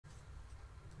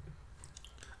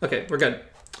Okay, we're good.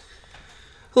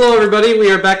 Hello everybody,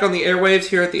 we are back on the airwaves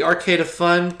here at the Arcade of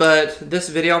Fun, but this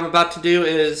video I'm about to do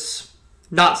is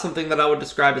not something that I would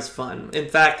describe as fun. In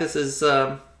fact, this is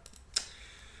not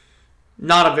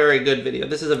a very good video.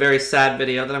 This is a very sad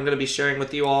video that I'm going to be sharing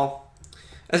with you all.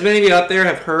 As many of you out there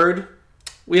have heard,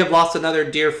 we have lost another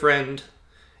dear friend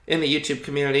in the YouTube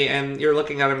community, and you're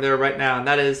looking at him there right now, and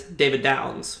that is David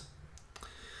Downs.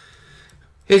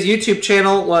 His YouTube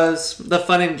channel was the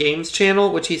Fun and Games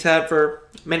channel, which he's had for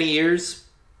many years.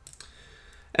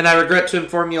 And I regret to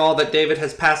inform you all that David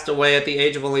has passed away at the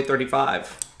age of only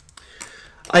 35.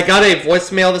 I got a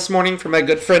voicemail this morning from my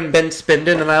good friend Ben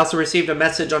Spinden, and I also received a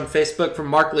message on Facebook from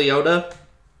Mark Liotta.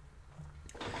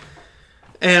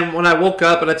 And when I woke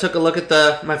up and I took a look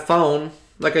at my phone,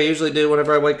 like I usually do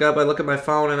whenever I wake up, I look at my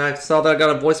phone and I saw that I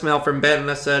got a voicemail from Ben, and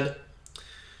I said,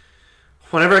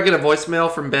 whenever I get a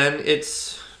voicemail from Ben,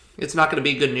 it's not going to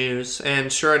be good news.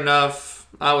 And sure enough,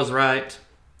 I was right.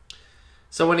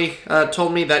 So when he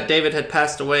told me that David had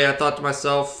passed away, I thought to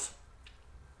myself,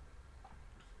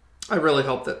 I really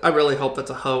hope that's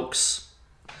a hoax.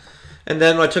 And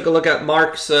then when I took a look at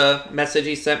Mark's message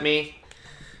he sent me,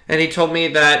 and he told me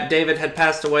that David had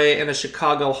passed away in a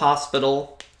Chicago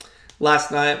hospital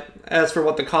last night. As for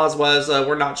what the cause was,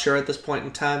 we're not sure at this point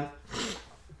in time.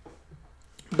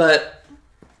 But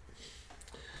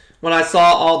when I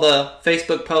saw all the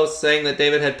Facebook posts saying that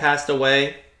David had passed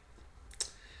away,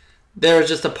 there was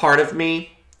just a part of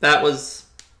me that was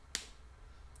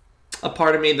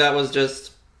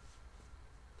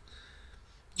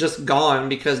just gone,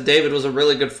 because David was a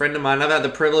really good friend of mine. I've had the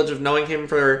privilege of knowing him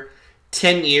for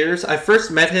 10 years. I first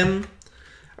met him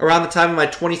around the time of my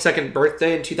 22nd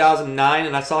birthday in 2009,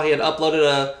 and I saw he had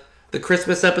uploaded the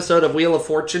Christmas episode of Wheel of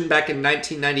Fortune back in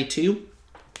 1992.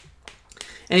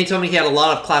 And he told me he had a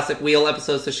lot of classic Wheel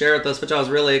episodes to share with us, which I was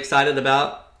really excited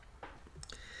about.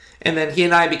 And then he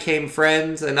and I became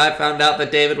friends, and I found out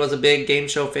that David was a big game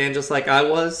show fan just like I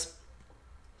was.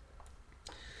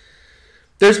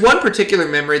 There's one particular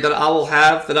memory that I will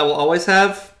always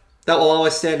have, that will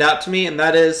always stand out to me, and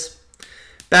that is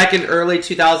back in early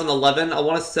 2011, I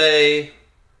want to say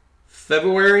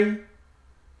February.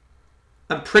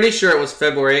 I'm pretty sure it was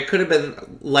February. It could have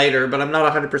been later, but I'm not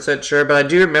 100% sure. But I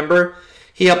do remember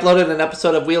he uploaded an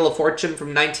episode of Wheel of Fortune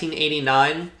from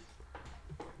 1989.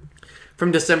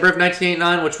 From December of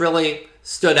 1989, which really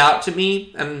stood out to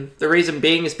me. And the reason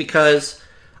being is because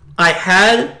I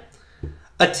had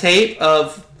a tape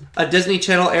of a Disney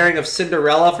Channel airing of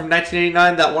Cinderella from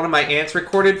 1989 that one of my aunts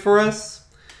recorded for us.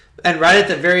 And right at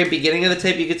the very beginning of the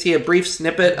tape, you could see a brief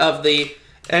snippet of the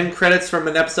end credits from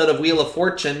an episode of Wheel of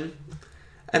Fortune.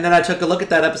 And then I took a look at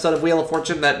that episode of Wheel of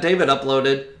Fortune that David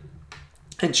uploaded.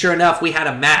 And sure enough, we had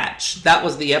a match. That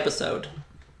was the episode.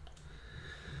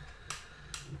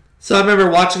 So I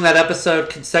remember watching that episode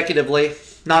consecutively,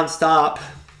 nonstop.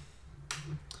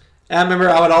 And I remember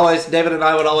David and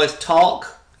I would always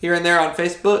talk here and there on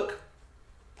Facebook.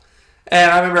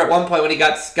 And I remember at one point when he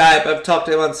got Skype, I've talked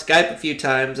to him on Skype a few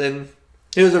times, and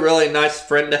he was a really nice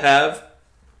friend to have.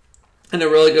 And a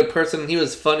really good person. He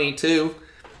was funny too.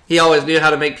 He always knew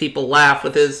how to make people laugh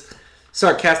with his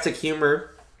sarcastic humor.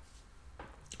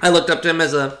 I looked up to him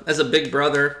as a big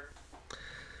brother.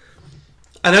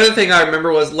 Another thing I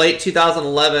remember was late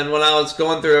 2011 when I was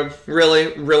going through a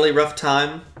really, really rough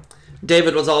time.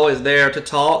 David was always there to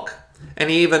talk, and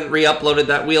he even re-uploaded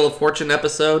that Wheel of Fortune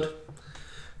episode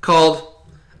called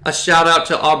A Shout Out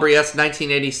to Aubrey S.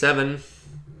 1987.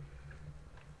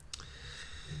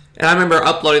 And I remember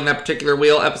uploading that particular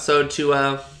Wheel episode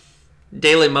to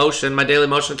Daily Motion, my Daily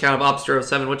Motion account of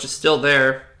Obster07, which is still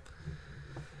there.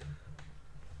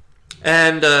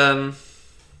 And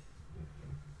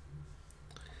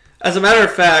as a matter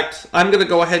of fact, I'm going to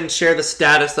go ahead and share the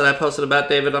status that I posted about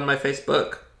David on my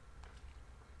Facebook.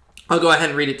 I'll go ahead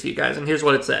and read it to you guys, and here's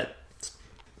what it said.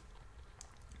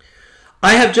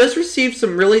 I have just received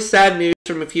some really sad news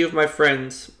from a few of my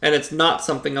friends, and it's not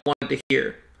something I wanted to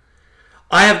hear.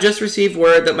 I have just received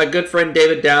word that my good friend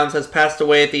David Downs has passed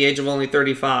away at the age of only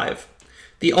 35.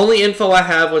 The only info I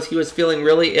have was he was feeling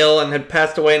really ill and had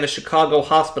passed away in a Chicago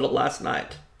hospital last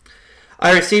night.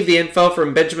 I received the info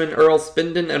from Benjamin Earl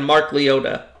Spinden and Mark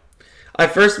Liotta. I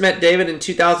first met David in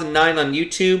 2009 on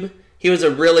YouTube. He was a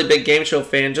really big game show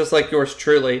fan, just like yours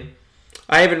truly.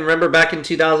 I even remember back in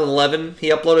 2011, he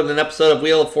uploaded an episode of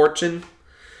Wheel of Fortune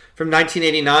from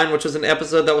 1989, which was an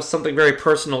episode that was something very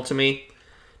personal to me.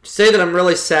 To say that I'm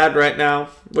really sad right now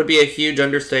would be a huge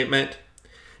understatement.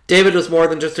 David was more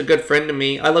than just a good friend to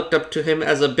me. I looked up to him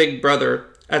as a big brother,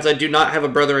 as I do not have a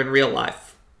brother in real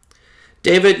life.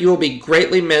 David, you will be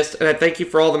greatly missed, and I thank you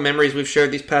for all the memories we've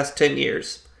shared these past 10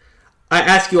 years. I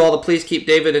ask you all to please keep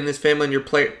David and his family in your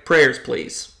prayers,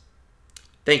 please.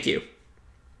 Thank you.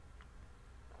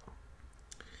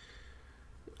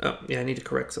 Oh, yeah, I need to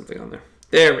correct something on there.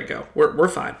 There we go. We're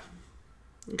fine.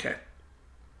 Okay.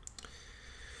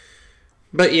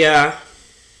 But yeah.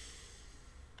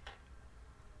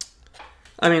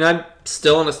 I mean, I'm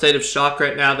still in a state of shock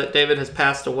right now that David has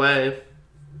passed away.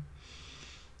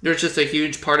 There's just a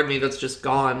huge part of me that's just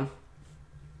gone.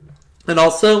 And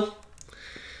also,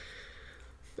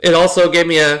 it also gave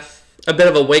me a bit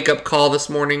of a wake-up call this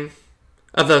morning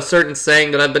of a certain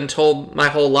saying that I've been told my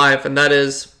whole life, and that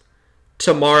is,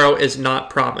 tomorrow is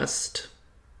not promised.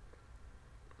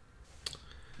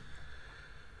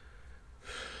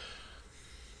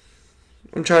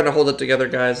 I'm trying to hold it together,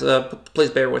 guys. Please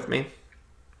bear with me.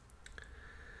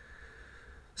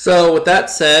 So, with that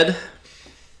said,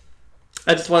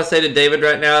 I just want to say to David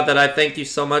right now that I thank you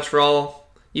so much for all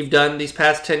you've done these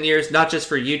past 10 years, not just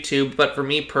for YouTube, but for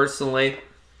me personally.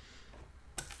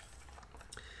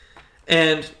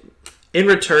 And in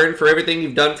return for everything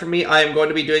you've done for me, I am going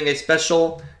to be doing a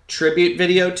special tribute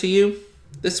video to you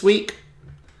this week.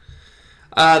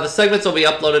 The segments will be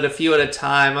uploaded a few at a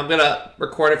time. I'm going to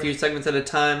record a few segments at a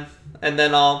time, and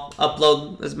then I'll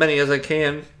upload as many as I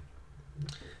can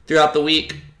throughout the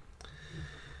week.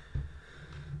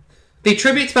 The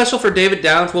tribute special for David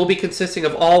Downs will be consisting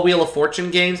of all Wheel of Fortune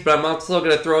games, but I'm also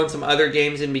going to throw in some other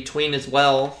games in between as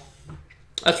well.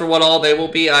 As for what all they will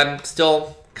be, I'm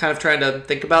still kind of trying to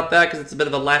think about that because it's a bit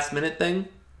of a last-minute thing.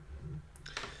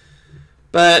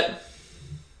 But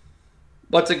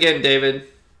once again, David,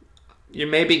 you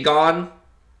may be gone,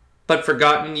 but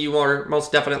forgotten you are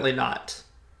most definitely not.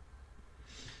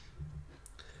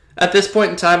 At this point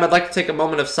in time, I'd like to take a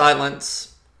moment of silence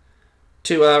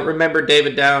to remember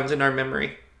David Downs in our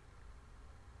memory.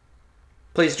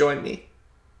 Please join me.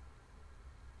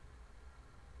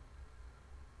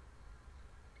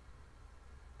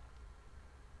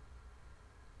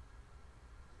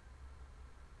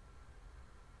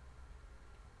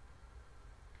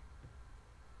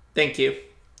 Thank you.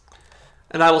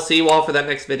 And I will see you all for that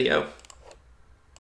next video.